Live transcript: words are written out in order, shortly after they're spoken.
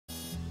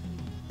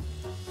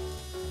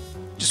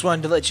Just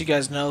wanted to let you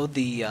guys know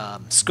the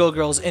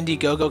Skullgirls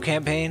Indiegogo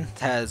campaign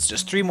has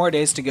just 3 more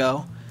days to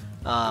go.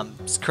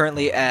 It's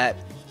currently at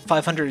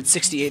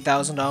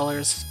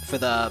 $568,000. For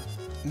the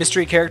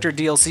mystery character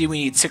DLC,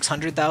 we need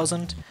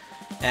 $600,000,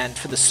 and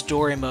for the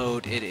story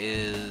mode, it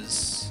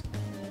is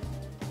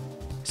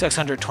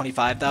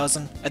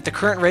 $625,000. At the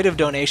current rate of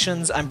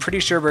donations, I'm pretty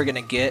sure we're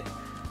gonna get.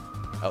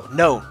 Oh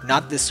no,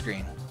 not this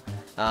screen.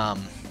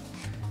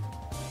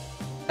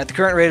 At the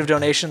current rate of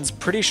donations,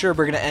 pretty sure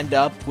we're going to end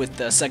up with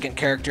the second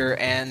character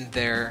and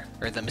the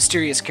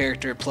mysterious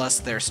character plus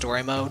their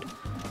story mode.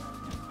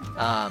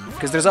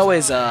 Because there's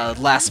always a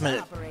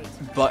last-minute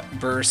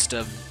burst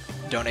of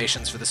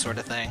donations for this sort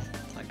of thing.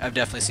 Like, I've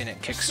definitely seen it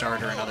in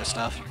Kickstarter and other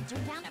stuff.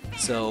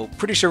 So,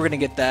 pretty sure we're going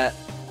to get that.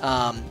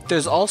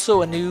 There's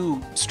also a new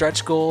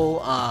stretch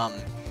goal,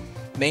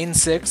 Main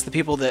 6, the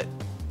people that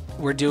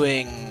were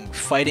doing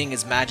Fighting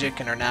is Magic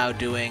and are now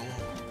doing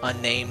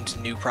Unnamed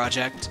New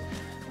Project.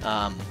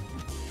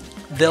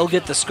 They'll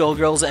get the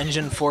Skullgirls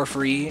engine for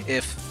free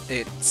if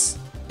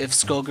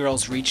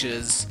Skullgirls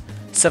reaches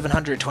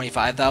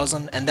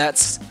 725,000, and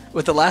that's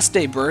with the last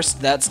day burst.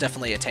 That's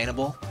definitely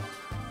attainable.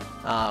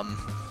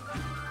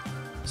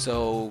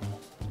 So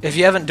if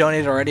you haven't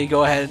donated already,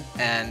 go ahead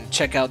and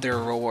check out their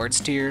rewards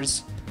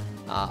tiers.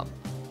 You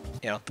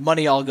know, the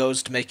money all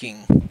goes to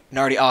making an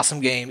already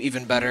awesome game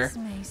even better.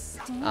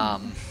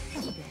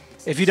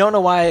 If you don't know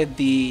why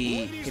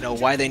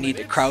why they need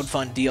to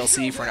crowdfund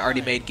DLC for an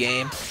already made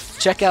game,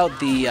 check out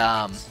the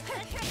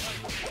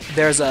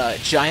there's a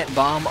Giant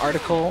Bomb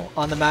article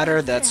on the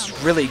matter that's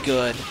really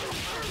good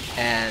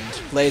and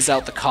lays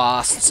out the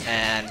costs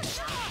and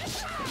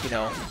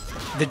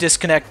the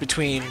disconnect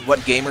between what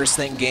gamers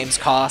think games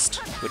cost,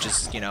 which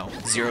is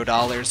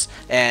 $0,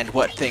 and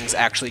what things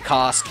actually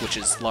cost, which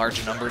is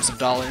large numbers of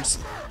dollars.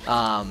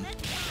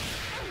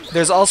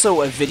 There's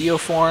also a video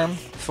forum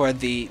for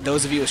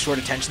those of you with short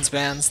attention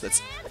spans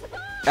that's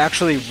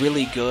actually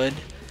really good.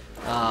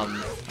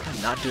 I'm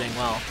not doing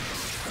well.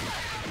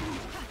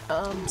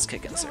 Let's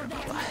kick in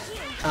Cerebella.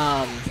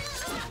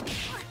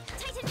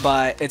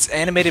 But it's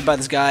animated by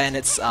this guy, and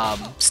it's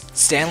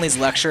Stanley's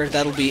lecture.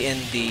 That'll be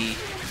in the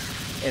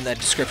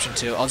description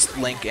too. I'll just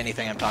link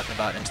anything I'm talking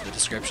about into the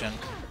description.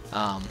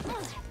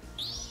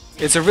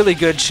 It's a really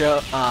good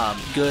show.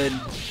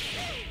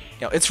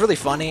 It's really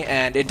funny,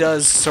 and it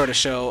does sort of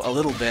show a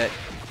little bit.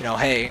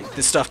 Hey,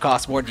 this stuff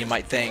costs more than you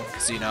might think,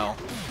 because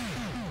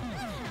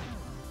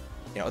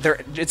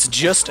it's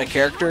just a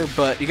character,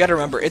 but you got to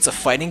remember it's a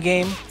fighting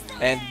game,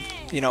 and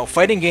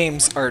fighting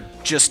games are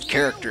just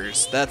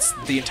characters. That's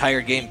the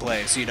entire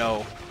gameplay.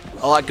 So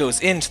a lot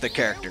goes into the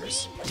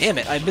characters. Damn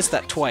it, I missed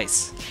that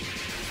twice.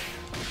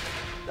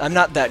 I'm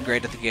not that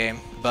great at the game,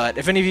 but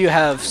if any of you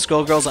have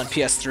Skullgirls on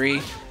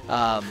PS3,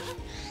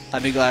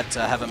 I'd be glad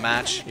to have a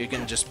match. You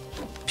can just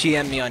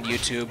PM me on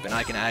YouTube, and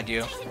I can add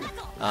you.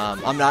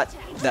 I'm not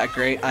that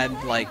great.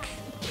 I'm like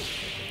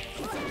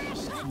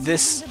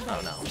this.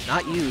 Oh no,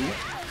 not you.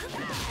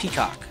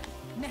 Peacock.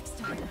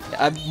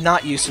 I'm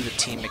not used to the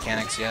team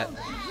mechanics yet.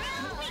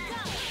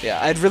 Yeah,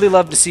 I'd really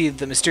love to see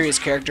the mysterious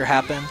character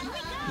happen.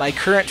 My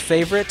current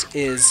favorite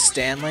is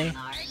Stanley.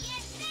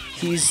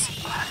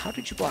 How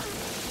did you block?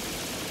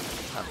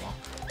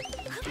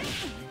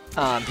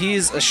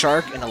 He's a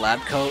shark in a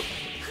lab coat,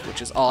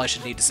 which is all I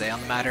should need to say on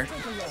the matter.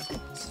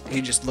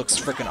 He just looks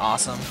freaking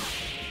awesome.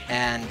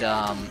 And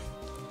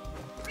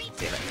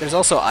there's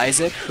also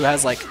Isaac, who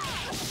has like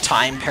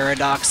time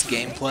paradox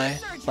gameplay.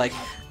 Like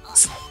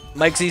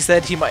Mike Z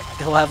said,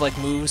 he'll have like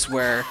moves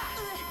where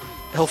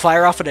he'll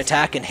fire off an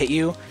attack and hit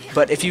you,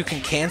 but if you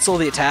can cancel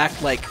the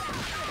attack, like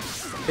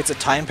it's a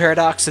time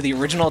paradox, so the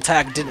original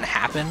attack didn't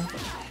happen,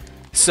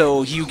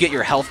 so you get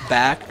your health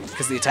back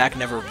because the attack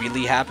never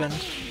really happened.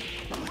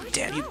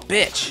 Damn you,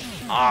 bitch!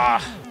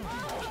 Ah!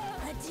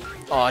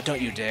 Oh,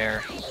 don't you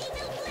dare!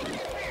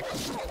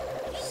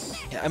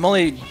 Yeah, I'm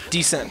only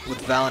decent with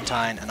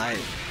Valentine, and I'm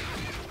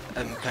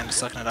kind of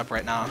sucking it up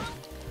right now.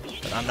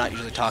 But I'm not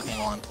usually talking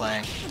while I'm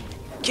playing.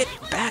 Get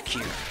back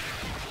here!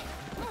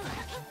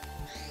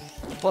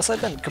 Plus, I've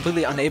been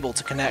completely unable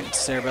to connect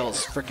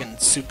Cerebella's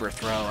frickin' super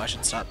throw. I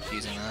should stop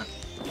using that.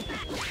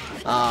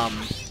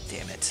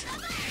 Damn it.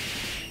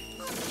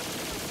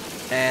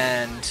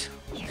 And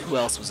who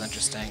else was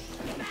interesting?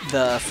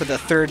 For the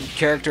third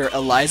character,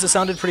 Eliza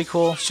sounded pretty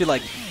cool. She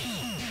like,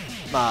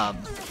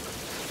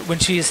 when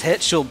she's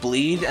hit, she'll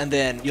bleed, and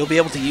then you'll be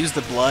able to use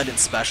the blood in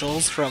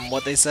specials, from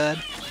what they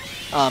said.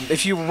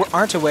 If you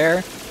aren't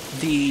aware,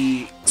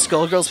 the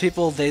Skullgirls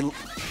people, they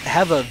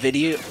have a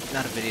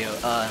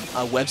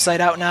website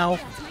out now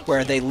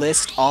where they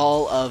list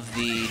all of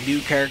the new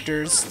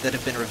characters that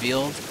have been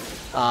revealed,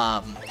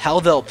 how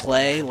they'll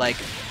play, like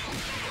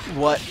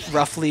what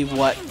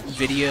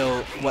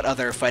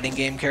other fighting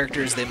game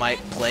characters they might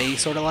play,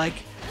 sort of like,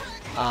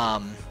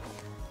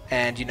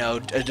 and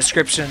a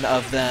description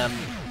of them,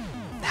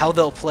 how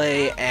they'll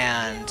play,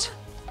 and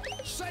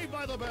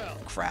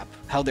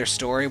how their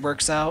story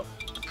works out.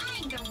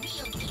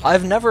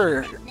 I've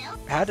never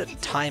had a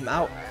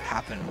timeout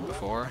happen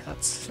before.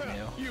 That's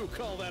new. You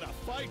call that a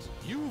fight?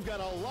 You've got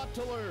a lot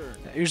to learn.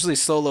 Usually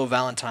solo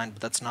Valentine, but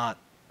that's not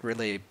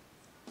really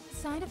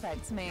Side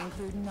effects may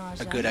include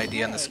nausea, a good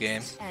idea in this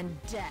game. and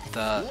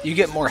death. You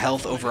get more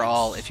health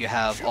overall if you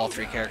have all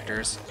 3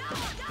 characters.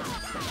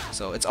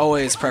 So it's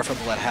always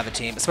preferable to have a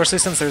team, especially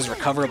since there's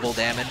recoverable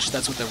damage.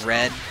 That's what the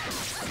red,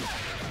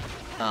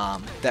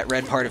 that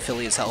red part of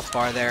Philly's health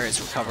bar there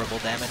is recoverable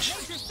damage.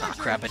 Ah,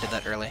 crap, I did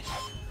that early.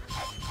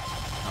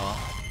 Oh well.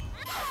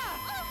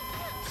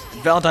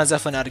 Valentine's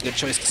definitely not a good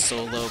choice to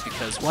solo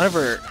because one of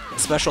her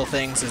special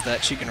things is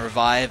that she can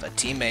revive a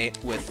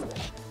teammate with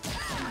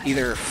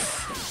either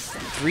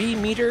 3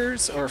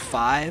 meters or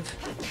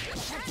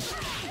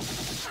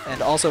 5.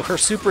 And also her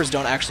supers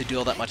don't actually do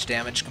all that much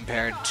damage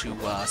compared to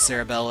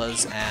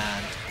Cerebella's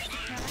and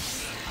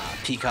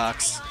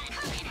Peacock's.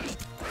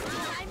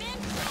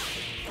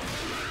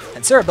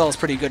 And Cerebella's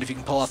pretty good if you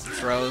can pull off the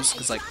throws,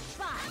 because like...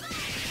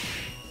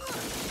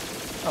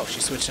 Oh,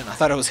 she switched in. I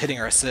thought I was hitting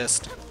her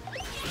assist.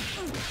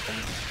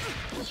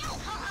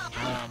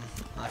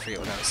 I forget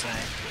what I was saying.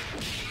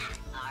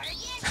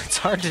 It's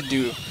hard to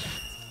do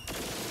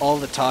all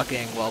the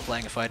talking while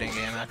playing a fighting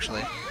game,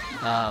 actually.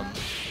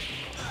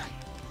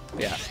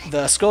 Yeah,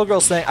 the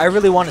Skullgirls thing, I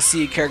really want to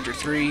see character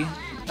 3.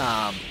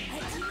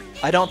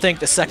 I don't think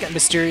the second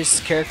mysterious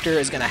character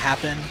is going to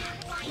happen.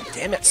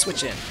 Damn it,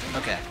 switch in.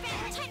 Okay.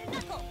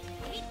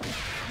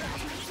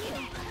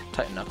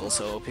 Titan Knuckles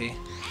so OP.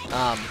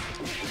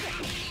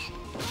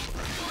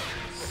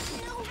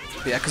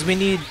 Yeah, because we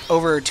need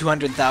over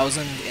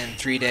 200,000 in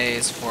 3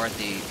 days for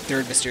the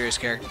third mysterious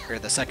character, or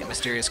the second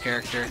mysterious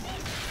character.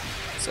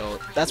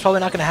 So that's probably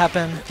not going to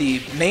happen. The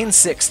main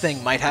 6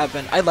 thing might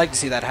happen. I'd like to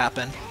see that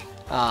happen.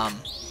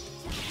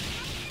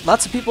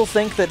 Lots of people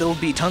think that it'll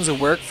be tons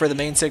of work for the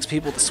main 6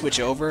 people to switch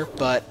over,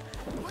 but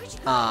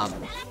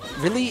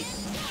really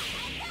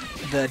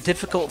the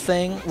difficult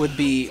thing would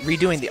be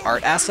redoing the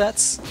art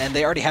assets, and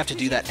they already have to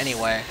do that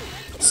anyway.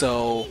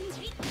 So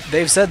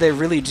they've said they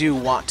really do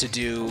want to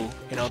do,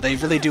 they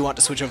really do want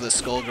to switch over the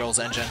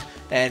Skullgirls engine.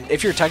 And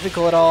if you're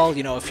technical at all,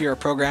 if you're a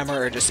programmer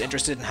or just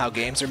interested in how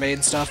games are made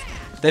and stuff,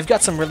 they've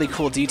got some really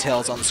cool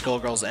details on the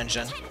Skullgirls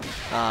engine.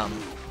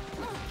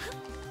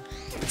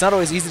 It's not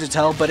always easy to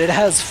tell, but it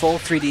has full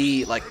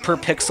 3D, like, per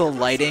pixel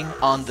lighting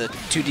on the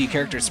 2D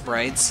character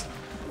sprites.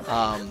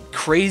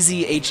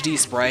 Crazy HD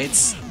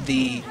sprites.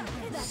 The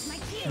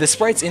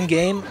sprites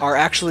in-game are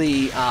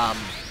actually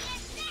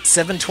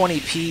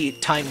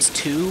 720p times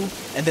 2,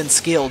 and then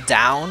scaled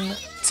down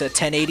to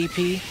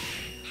 1080p.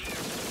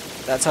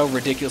 That's how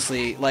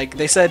ridiculously... Like,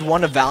 they said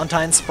one of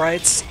Valentine's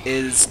sprites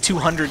is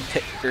 2,000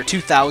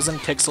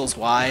 pixels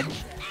wide.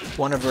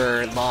 One of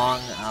her long...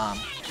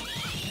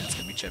 it's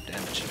gonna be chip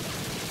damage.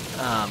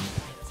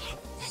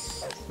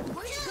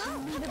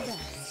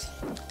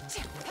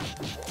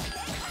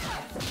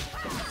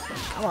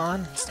 Come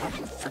on, stop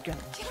freaking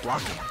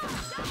blocking.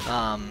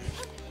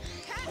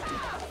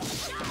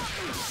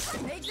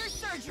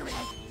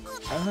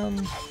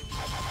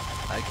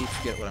 I keep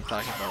forgetting what I'm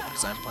talking about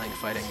because I'm playing a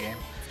fighting game.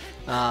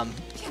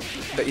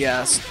 But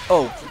yes.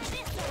 Oh.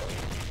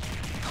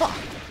 Huh. I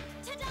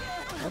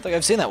don't think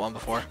I've seen that one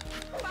before.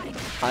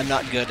 I'm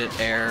not good at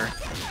air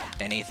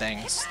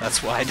anythings.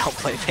 That's why I don't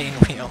play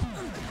Painwheel.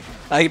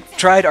 I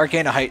tried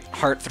Arcana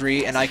Heart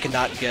 3 and I could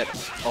not get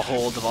a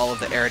hold of all of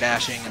the air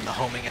dashing and the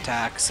homing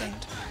attacks and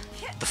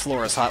the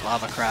floor is hot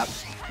lava crap.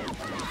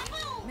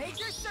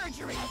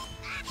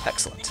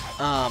 Excellent.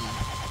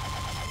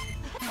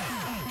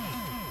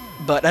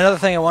 But another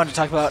thing I wanted to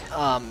talk about,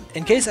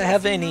 in case I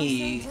have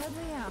any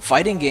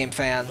fighting game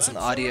fans in the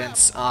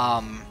audience,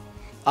 I'm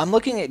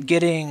looking at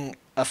getting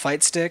a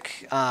fight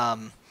stick.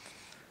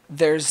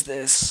 There's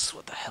this,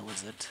 what the hell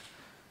is it?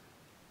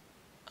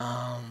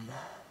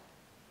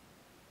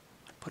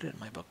 Put it in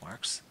my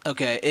bookmarks.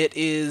 Okay, it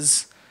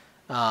is,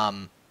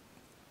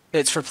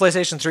 it's for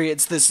PlayStation 3.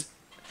 It's this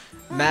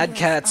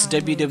Madcatz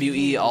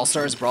WWE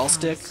All-Stars Brawl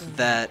Stick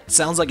that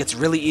sounds like it's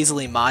really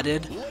easily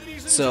modded.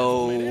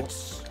 So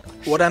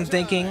what I'm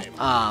thinking,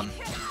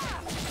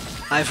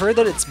 I've heard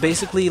that it's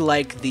basically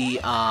like the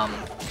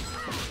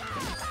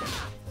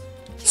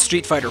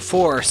Street Fighter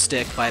 4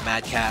 stick by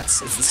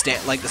Madcatz. It's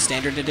the like the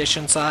standard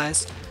edition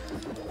size,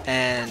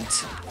 and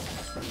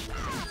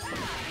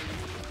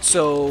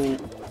so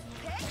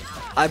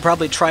I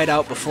probably try it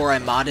out before I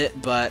mod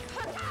it, but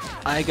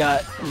I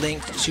got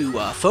linked to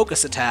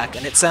Focus Attack,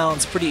 and it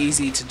sounds pretty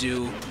easy to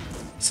do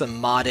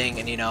some modding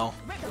and,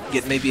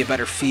 get maybe a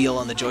better feel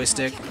on the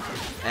joystick,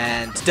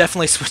 and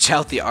definitely switch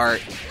out the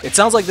art. It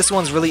sounds like this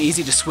one's really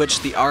easy to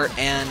switch the art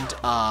and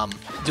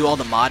do all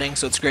the modding,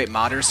 so it's a great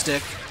modder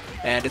stick,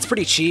 and it's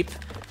pretty cheap,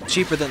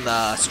 cheaper than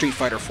the Street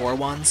Fighter 4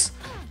 ones,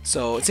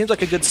 so it seems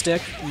like a good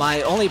stick.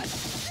 My only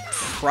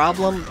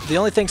problem, the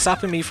only thing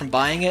stopping me from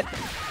buying it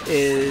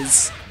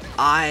is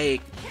I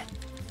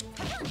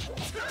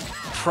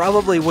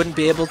probably wouldn't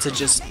be able to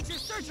just...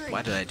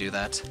 Why did I do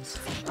that?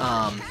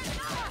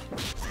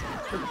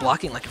 You're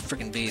blocking like a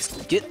freaking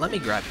beast. Let me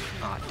grab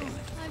you. Aw, damn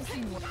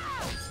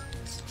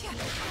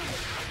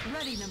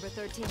number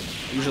 13.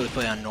 I usually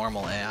play on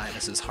normal AI.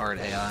 This is hard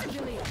AI.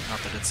 Not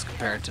that it's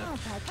compared to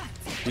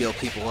real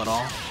people at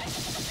all.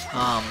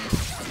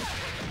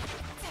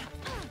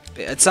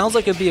 It sounds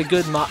like it'd be a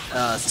good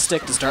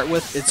stick to start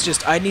with. It's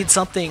just I need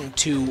something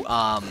to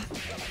I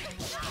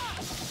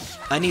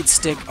need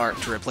stick art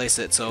to replace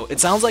it. So it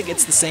sounds like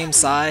it's the same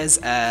size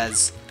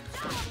as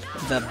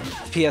the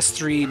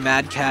PS3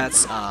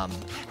 Madcatz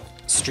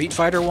Street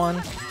Fighter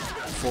one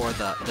for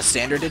the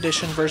standard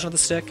edition version of the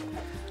stick.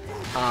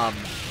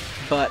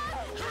 But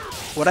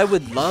what I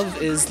would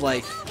love is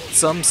like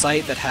some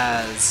site that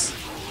has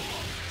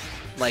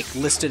like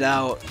listed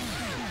out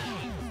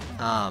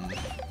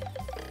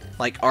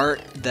like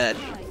art that,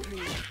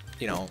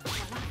 you know,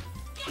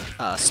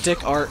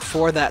 stick art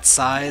for that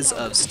size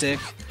of stick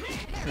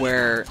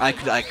where I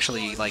could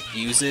actually like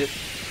use it.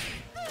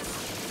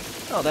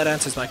 Oh, that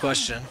answers my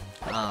question.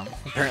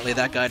 Apparently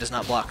that guy does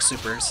not block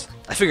supers.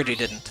 I figured he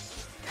didn't.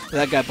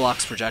 That guy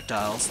blocks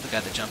projectiles, the guy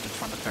that jumped in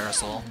front of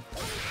Parasol.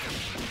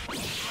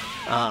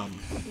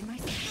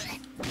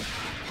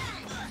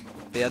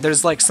 Yeah,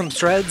 there's like some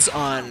threads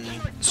on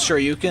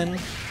Shoryuken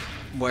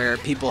where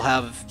people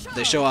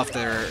they show off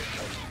their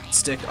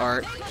stick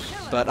art,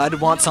 but I'd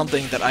want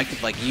something that I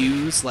could like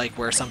use, like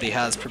where somebody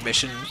has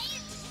permission,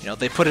 you know,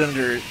 they put it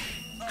under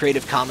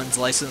Creative Commons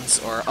license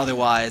or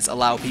otherwise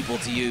allow people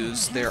to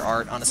use their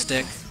art on a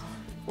stick.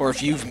 Or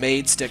if you've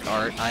made stick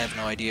art, I have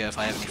no idea if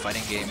I have any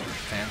fighting game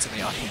fans in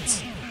the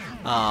audience.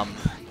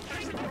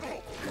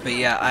 But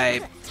yeah,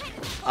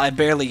 I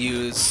barely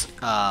use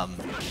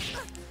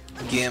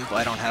GIMP,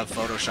 I don't have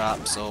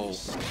Photoshop, so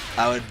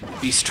I would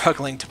be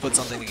struggling to put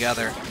something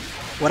together.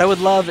 What I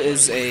would love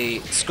is a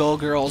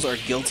Skullgirls or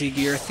Guilty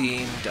Gear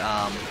themed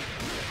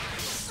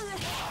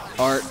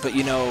art, but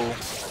you know,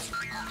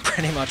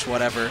 pretty much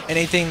whatever.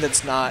 Anything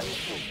that's not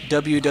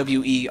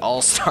WWE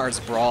All-Stars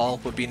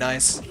Brawl would be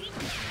nice.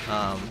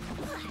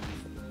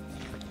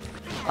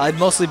 I'd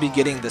mostly be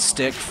getting the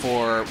stick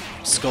for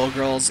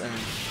Skullgirls and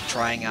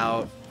trying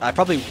out. I'm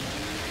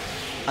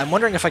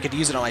wondering if I could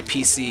use it on my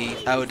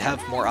PC. I would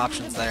have more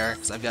options there,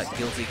 because I've got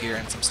Guilty Gear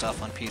and some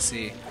stuff on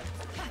PC.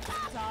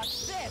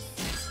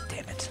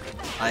 Damn it.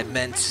 I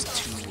meant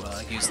to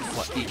use the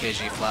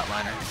EKG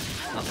flatliner.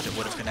 Not that it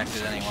would have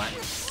connected anyway.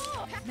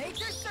 I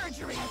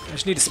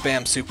just need to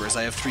spam supers.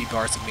 I have 3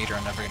 bars of meter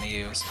I'm never going to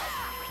use.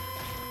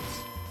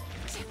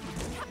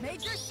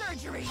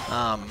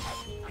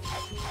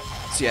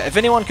 So yeah, if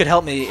anyone could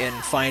help me in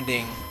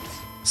finding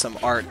some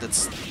art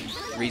that's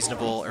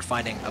reasonable, or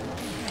finding a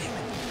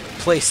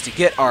place to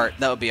get art,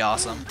 that would be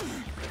awesome.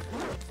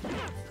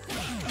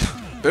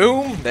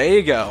 Boom! There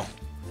you go.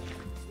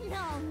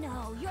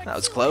 That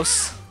was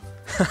close.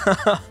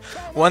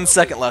 1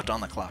 second left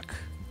on the clock.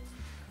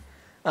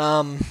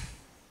 Well,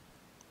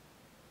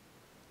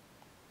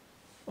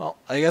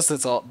 I guess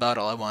that's about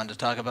all I wanted to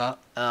talk about.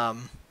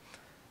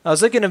 I was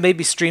thinking of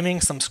maybe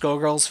streaming some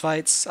Skullgirls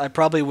fights. I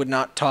probably would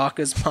not talk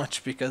as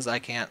much because I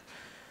can't.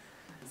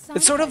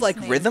 It's sort of like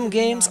rhythm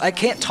games. I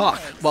can't talk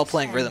while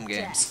playing rhythm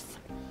games.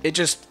 It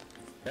just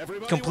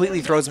completely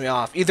throws me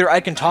off. Either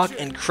I can talk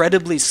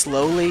incredibly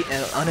slowly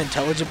and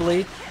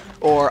unintelligibly,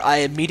 or I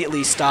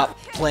immediately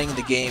stop playing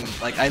the game.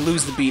 Like, I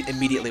lose the beat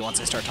immediately once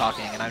I start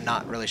talking, and I'm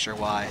not really sure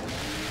why.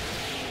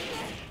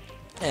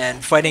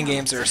 And fighting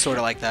games are sort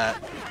of like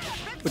that.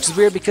 Which is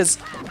weird because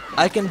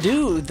I can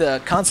do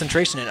the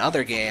concentration in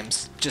other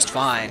games just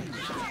fine.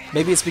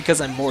 Maybe it's because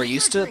I'm more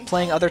used to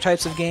playing other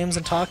types of games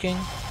and talking.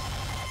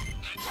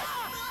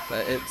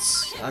 But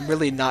I'm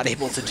really not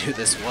able to do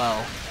this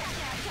well,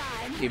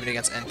 even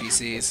against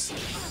NPCs.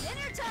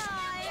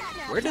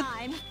 What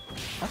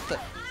the?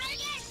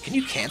 Can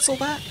you cancel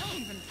that?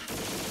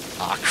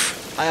 Ah,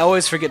 I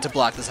always forget to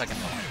block the second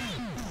one.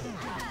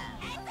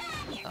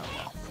 Oh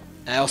well.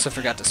 I also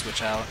forgot to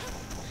switch out.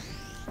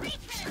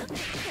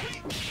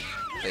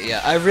 But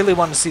yeah, I really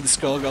want to see the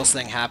Skullgirls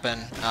thing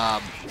happen.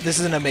 This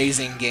is an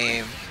amazing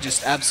game,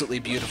 just absolutely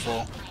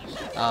beautiful.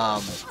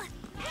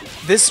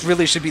 This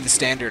really should be the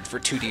standard for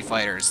 2D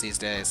fighters these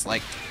days.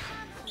 Like,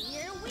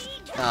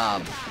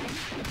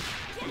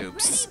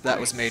 oops, that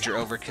was major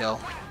overkill.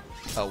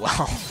 Oh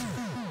well.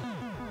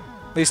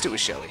 At least it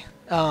was showy.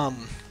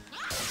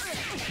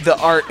 The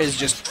art is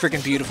just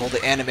freaking beautiful.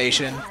 The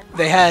animation.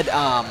 They had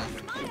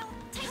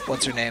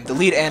what's her name? The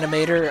lead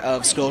animator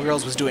of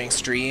Skullgirls was doing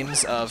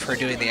streams of her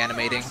doing the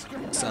animating,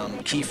 some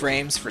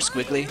keyframes for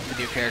Squiggly, the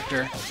new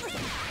character.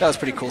 That was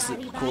pretty cool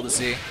to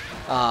see.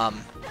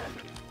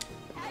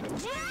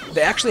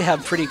 They actually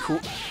have pretty cool.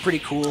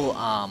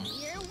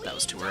 That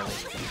was too early.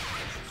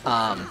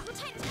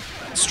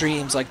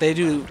 Streams, like they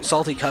do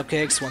salty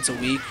cupcakes once a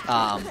week,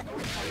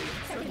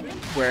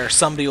 where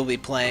somebody will be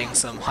playing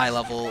some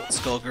high-level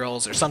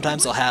Skullgirls, or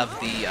sometimes they'll have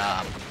the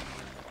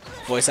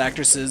voice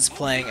actresses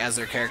playing as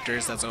their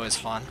characters. That's always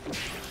fun.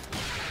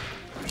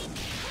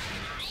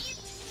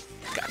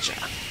 Gotcha.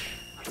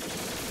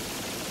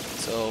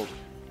 So,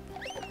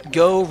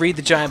 go read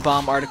the Giant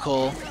Bomb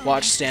article,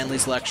 watch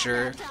Stanley's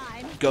lecture,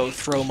 go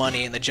throw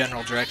money in the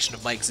general direction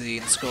of Mike Z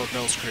and the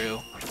Skullgirls crew,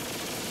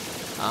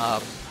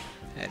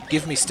 and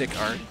give me stick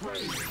art.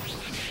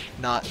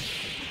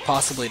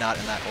 possibly not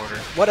in that order.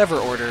 Whatever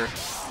order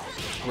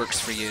works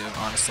for you,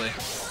 honestly.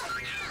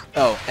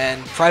 Oh,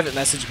 and private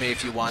message me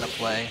if you want to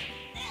play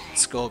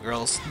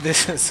Skullgirls.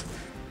 This is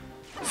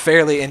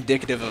fairly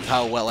indicative of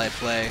how well I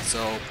play,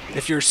 so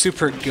if you're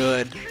super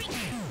good,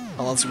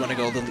 unless you want to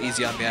go a little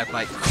easy on me, I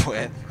might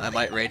quit. I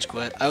might rage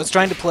quit. I was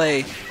trying to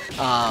play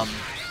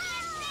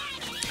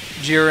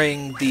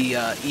during the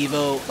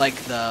Evo, like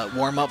the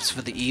warm-ups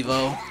for the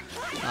Evo.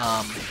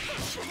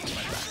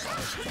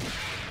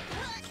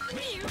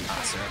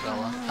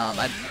 Cerebella.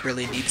 I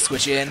really need to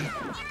switch in.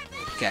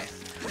 Okay.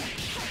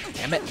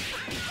 Damn it.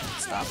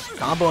 Stop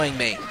comboing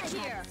me.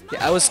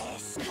 Yeah, I was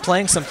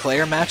playing some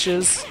player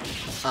matches.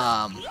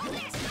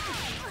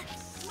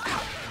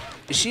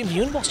 Is she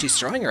immune while she's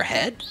throwing her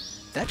head?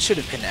 That should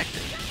have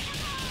connected.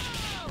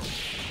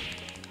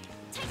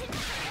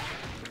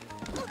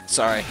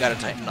 Sorry, gotta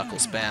tighten knuckle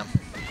spam.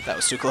 That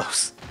was too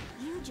close.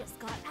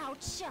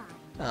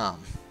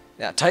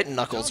 Yeah, Titan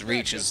Knuckles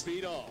reach is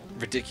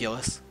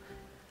ridiculous.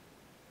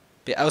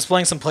 But yeah, I was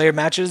playing some player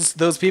matches.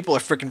 Those people are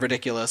freaking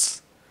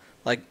ridiculous.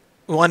 Like,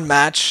 one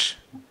match,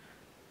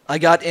 I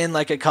got in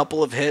like a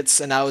couple of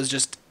hits, and I was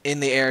just in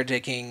the air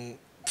taking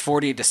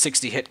 40 to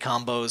 60 hit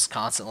combos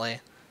constantly.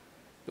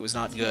 It was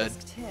not good.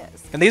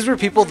 And these were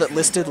people that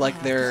listed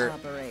like their,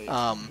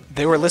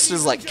 they were listed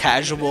as like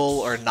casual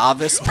or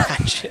novice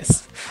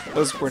matches.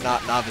 Those were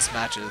not novice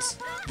matches.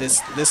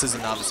 This is a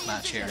novice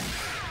match here.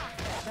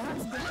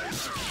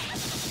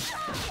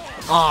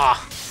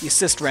 Ah, the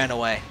assist ran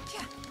away.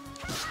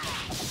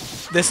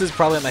 This is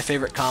probably my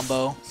favorite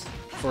combo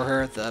for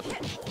her.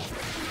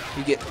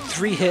 You get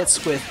 3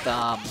 hits with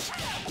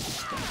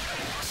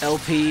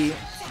LP.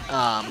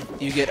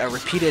 You get a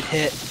repeated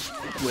hit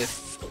with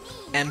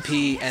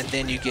MP, and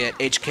then you get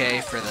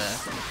HK for the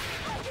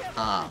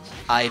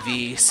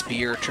IV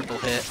spear triple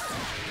hit.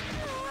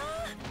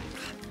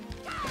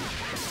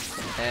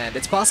 And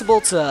it's possible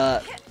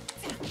to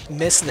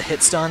miss the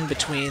hit stun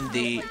between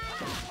the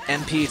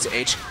MP to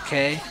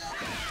HK,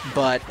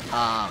 but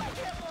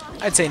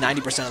I'd say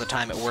 90% of the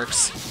time it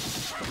works.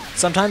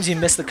 Sometimes you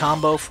miss the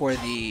combo for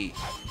the,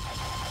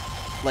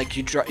 like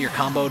your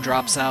combo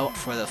drops out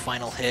for the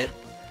final hit,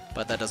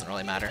 but that doesn't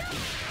really matter.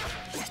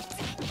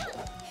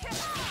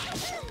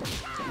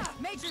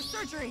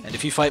 And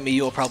if you fight me,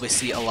 you'll probably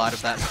see a lot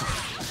of that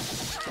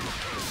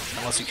move.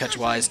 Unless you catch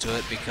wise to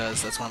it,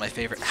 because that's one of my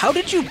favorite. How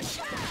did you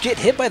get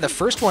hit by the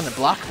first one and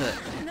block the...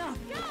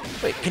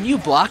 Wait, can you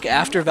block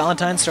after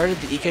Valentine started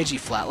the EKG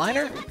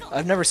flatliner?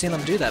 I've never seen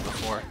them do that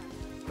before.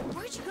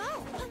 Where'd you go?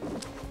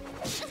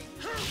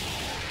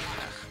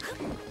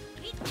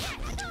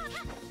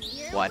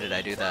 Why did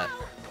I do that?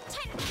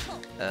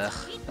 Ugh,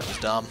 that was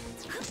dumb.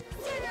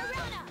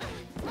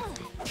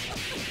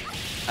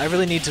 I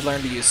really need to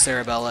learn to use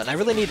Cerebella, and I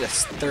really need a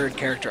third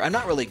character. I'm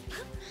not really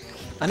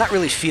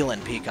feeling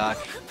Peacock.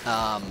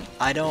 I'm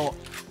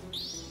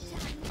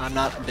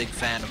not a big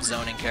fan of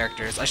zoning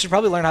characters. I should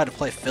probably learn how to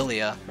play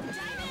Philia.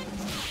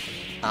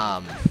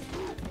 I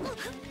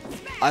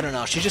don't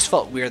know. She just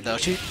felt weird though.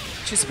 She's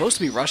supposed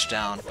to be rushed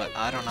down, but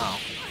I don't know.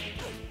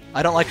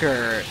 I don't like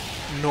her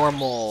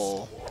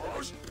normal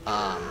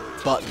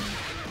button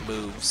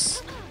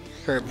moves,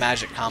 her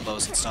magic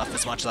combos and stuff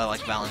as much as I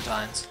like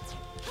Valentine's.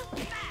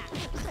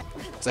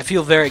 Because I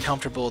feel very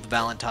comfortable with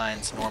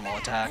Valentine's normal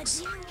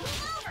attacks.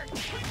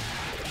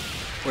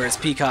 Whereas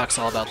Peacock's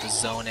all about the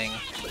zoning.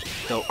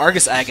 Though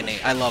Argus Agony,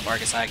 I love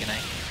Argus Agony.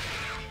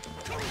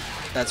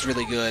 That's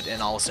really good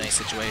in almost any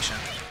situation.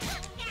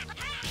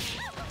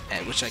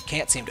 And which I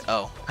can't seem to...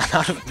 Oh, I'm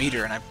out of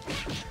meter, and I'm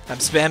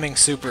spamming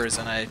supers,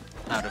 and I'm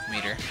out of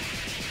meter.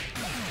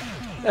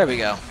 There we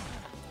go.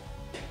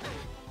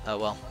 Oh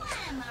well.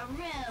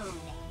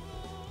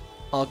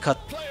 I'll cut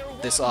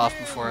this off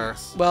before...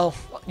 Well,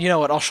 you know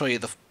what, I'll show you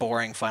the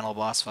boring final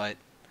boss fight.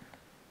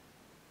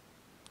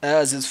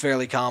 As is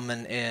fairly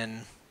common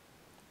in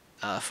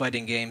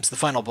fighting games, the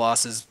final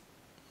boss is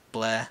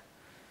bleh.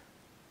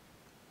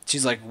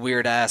 She's like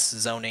weird-ass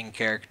zoning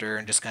character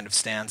and just kind of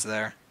stands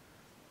there.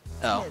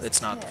 Oh,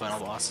 it's not the final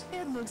boss.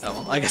 Oh,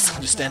 well, I guess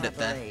I'll just end it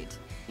then.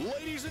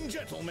 Ladies and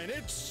gentlemen,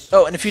 it's...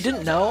 Oh, and if you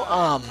didn't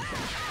know,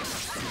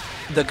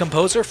 the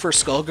composer for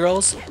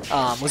Skullgirls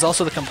was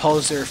also the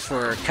composer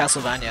for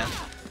Castlevania,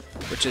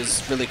 which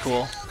is really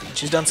cool.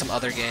 She's done some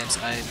other games.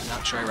 I'm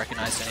not sure I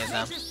recognized any of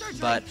them,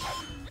 but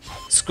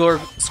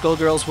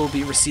Skullgirls will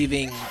be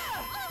receiving,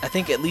 I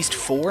think, at least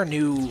 4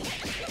 new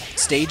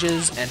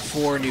stages and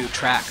 4 new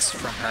tracks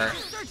from her,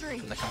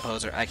 from the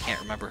composer. I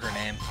can't remember her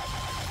name,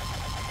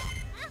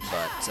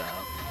 but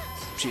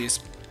she's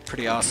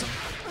pretty awesome.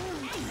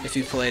 If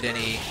you've played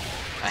any,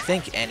 I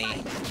think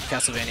any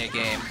Castlevania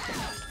game,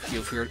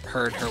 you've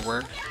heard her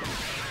work.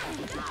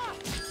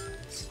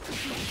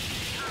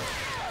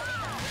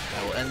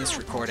 I will end this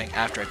recording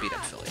after I beat up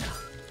Philia.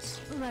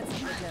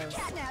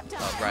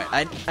 Oh,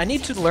 right. I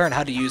need to learn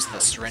how to use the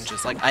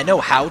syringes. Like, I know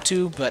how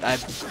to, but I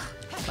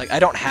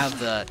don't have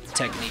the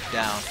technique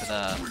down for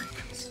the...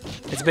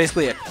 It's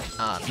basically a...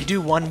 you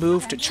do one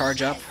move to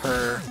charge up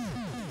her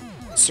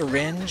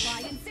syringe.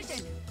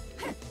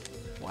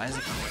 Why is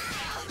it not working?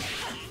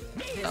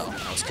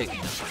 Oh, I was kicking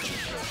them.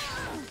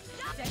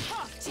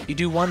 You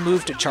do one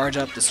move to charge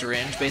up the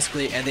syringe,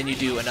 basically, and then you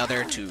do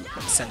another to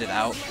send it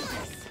out.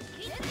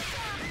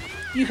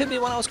 You hit me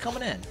when I was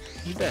coming in,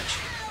 you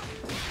bitch.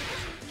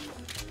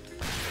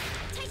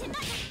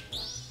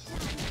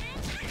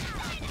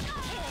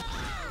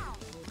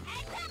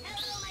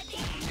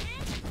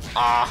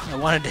 Ah, I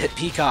wanted to hit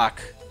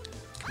Peacock.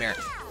 Come here.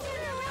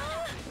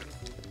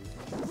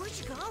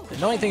 The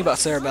annoying thing about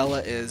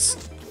Cerebella is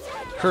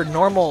her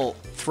normal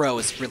throw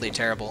is really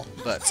terrible,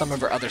 but some of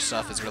her other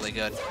stuff is really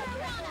good.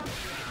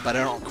 But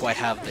I don't quite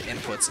have the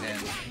inputs in.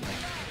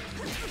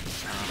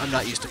 Like, I'm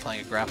not used to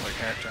playing a grappler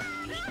character.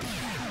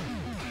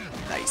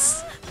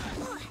 Nice.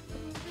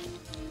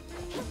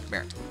 Come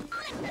here.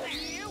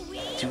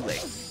 Too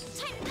late.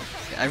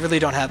 I really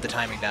don't have the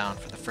timing down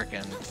for the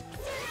frickin'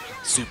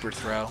 super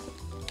throw.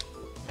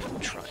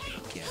 Try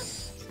again.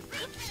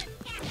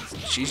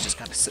 She's just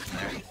kind of sitting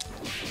there.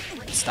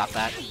 Stop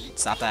that.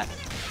 Stop that.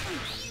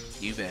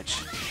 You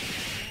bitch.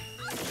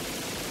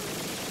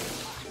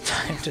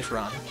 Time to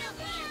run.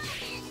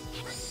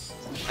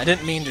 I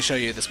didn't mean to show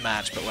you this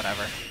match, but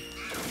whatever.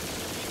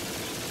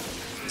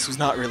 This was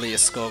not really a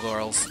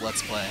Skullgirls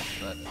Let's Play,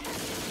 but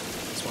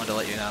just wanted to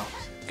let you know.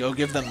 Go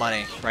give them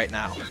money right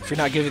now. If you're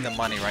not giving them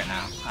money right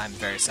now, I'm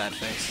very sad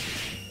face.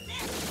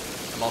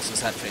 I'm also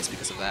sad face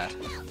because of that.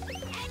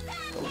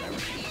 But whatever.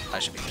 I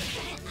should be good.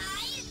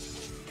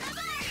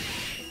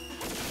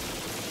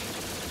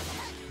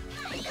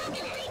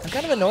 I'm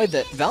kind of annoyed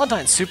that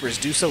Valentine's supers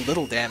do so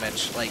little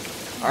damage. Like,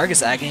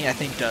 Argus Agony, I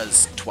think,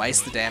 does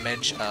twice the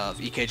damage of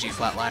EKG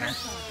Flatliner.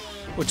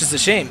 Which is a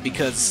shame,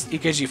 because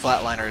EKG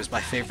Flatliner is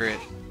my favorite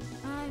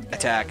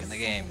attack in the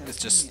game. It's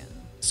just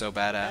so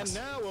badass. And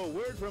now a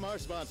word from our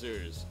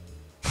sponsors.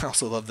 I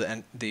also love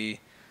the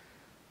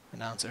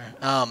announcer.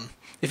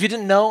 If you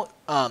didn't know,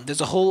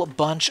 there's a whole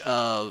bunch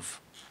of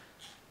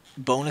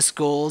bonus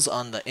goals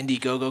on the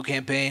Indiegogo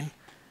campaign,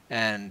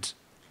 and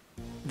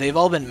they've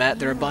all been met.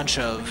 There are a bunch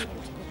of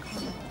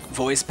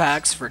voice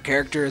packs for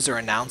characters or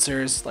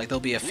announcers. Like, there'll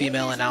be a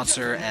female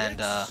announcer and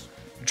a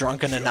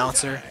drunken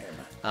announcer.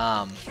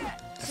 I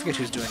forget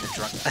who's doing the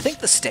drunken. I think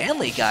the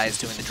Stanley guy is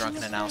doing the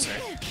drunken announcer.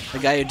 The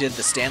guy who did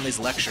the Stanley's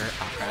lecture.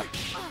 Oh crap.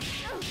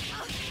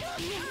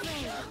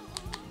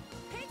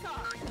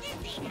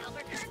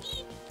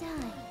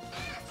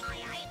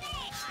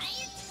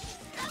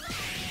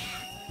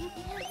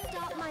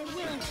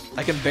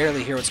 I can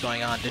barely hear what's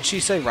going on. Did she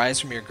say rise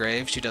from your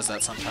grave? She does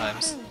that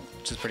sometimes,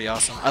 which is pretty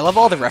awesome. I love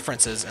all the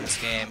references in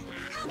this game.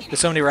 There's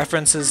so many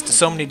references to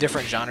so many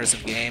different genres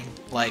of game.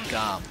 Like,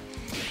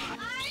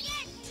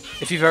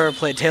 if you've ever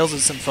played Tales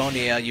of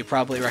Symphonia, you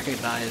probably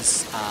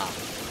recognize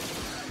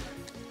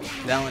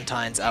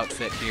Valentine's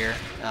outfit here.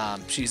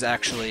 She's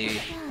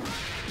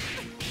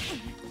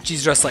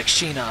dressed like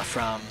Sheena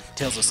from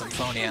Tales of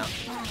Symphonia.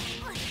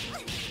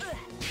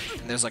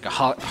 And there's like a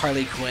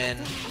Harley Quinn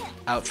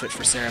outfit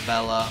for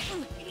Cerebella.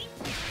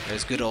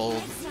 There's good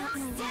old,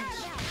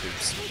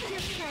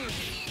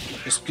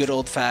 just good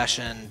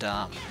old-fashioned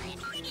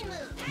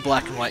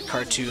black and white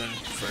cartoon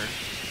for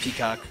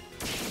Peacock.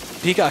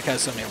 Peacock has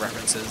so many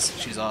references.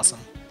 She's awesome.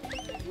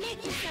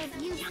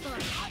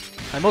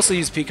 I mostly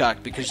use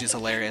Peacock because she's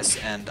hilarious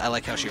and I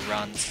like how she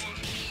runs.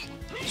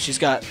 She's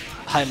got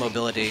high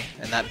mobility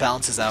and that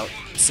balances out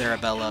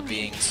Cerebella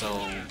being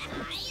so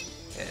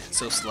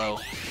slow.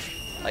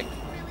 Like,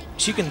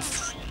 she can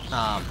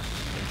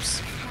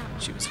oops,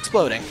 she was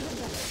exploding.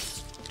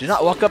 Do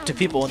not walk up to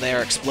people when they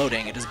are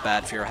exploding. It is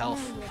bad for your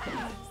health.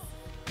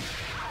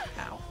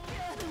 Ow.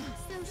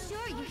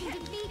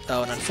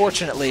 Oh, and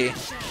unfortunately,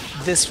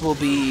 this will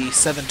be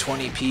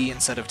 720p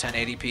instead of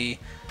 1080p.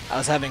 I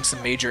was having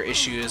some major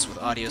issues with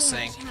audio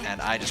sync,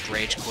 and I just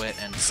rage quit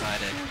and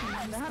decided...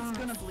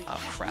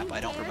 Oh crap, I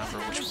don't remember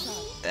which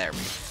one. There we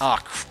go. Oh,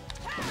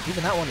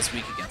 even that one is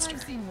weak against her.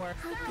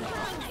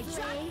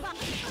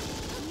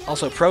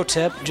 Also, pro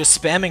tip, just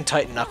spamming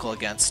Titan Knuckle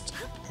against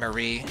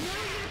Marie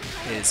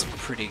is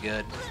pretty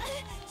good.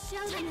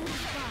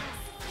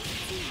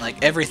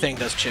 Like, everything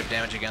does chip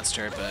damage against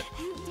her, but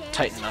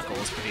Titan Knuckle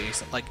is pretty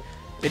decent. Like,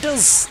 it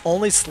does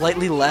only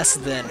slightly less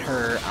than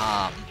her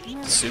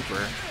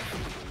super.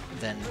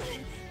 Than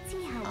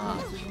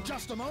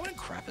what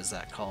crap is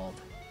that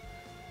called?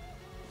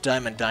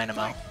 Diamond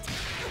Dynamo.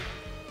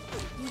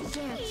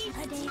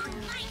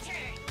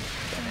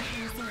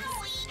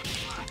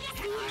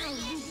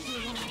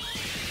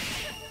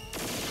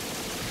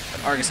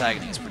 But Argus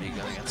Agony is pretty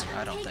good against her.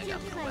 I don't think I'm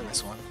gonna win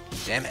this one.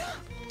 Damn it.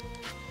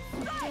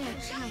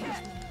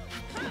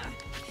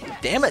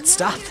 Damn it,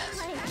 stop that.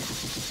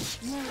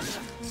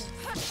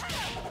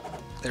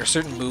 There are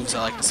certain moves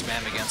I like to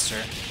spam against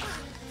her.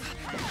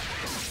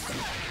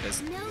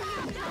 Because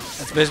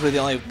that's basically the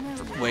only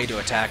way to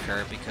attack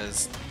her,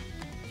 because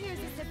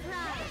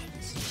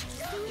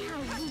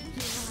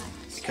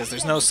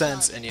there's no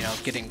sense in, you know,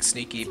 getting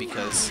sneaky,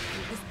 because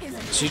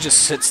she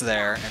just sits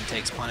there and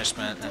takes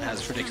punishment and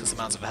has ridiculous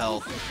amounts of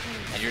health,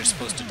 and you're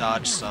supposed to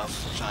dodge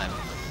stuff, which I'm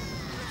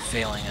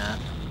failing at.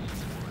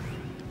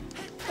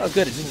 Oh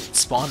good, it didn't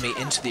spawn me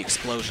into the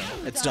explosion.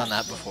 It's done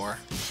that before.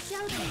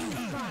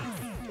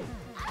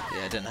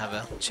 Yeah, I didn't have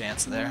a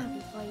chance there.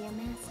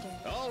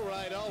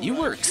 You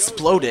were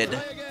exploded,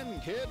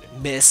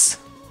 miss.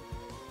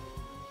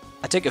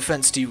 I take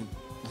offense to you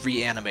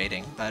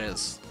reanimating. That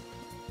is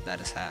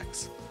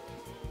hacks.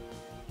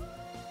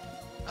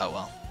 Oh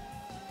well.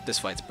 This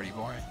fight's pretty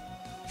boring.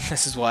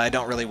 This is why I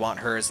don't really want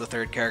her as the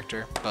third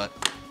character,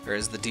 or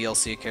as the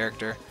DLC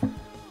character.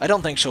 I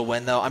don't think she'll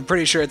win though. I'm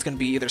pretty sure it's gonna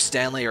be either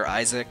Stanley or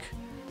Isaac.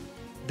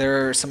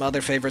 There are some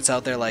other favorites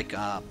out there like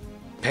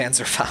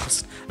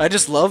Panzerfaust. I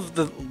just love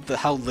the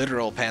how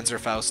literal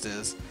Panzerfaust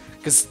is,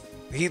 because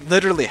he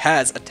literally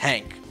has a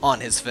tank on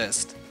his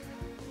fist,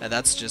 and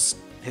that's just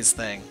his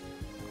thing.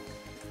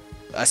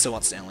 I still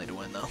want Stanley to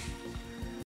win though.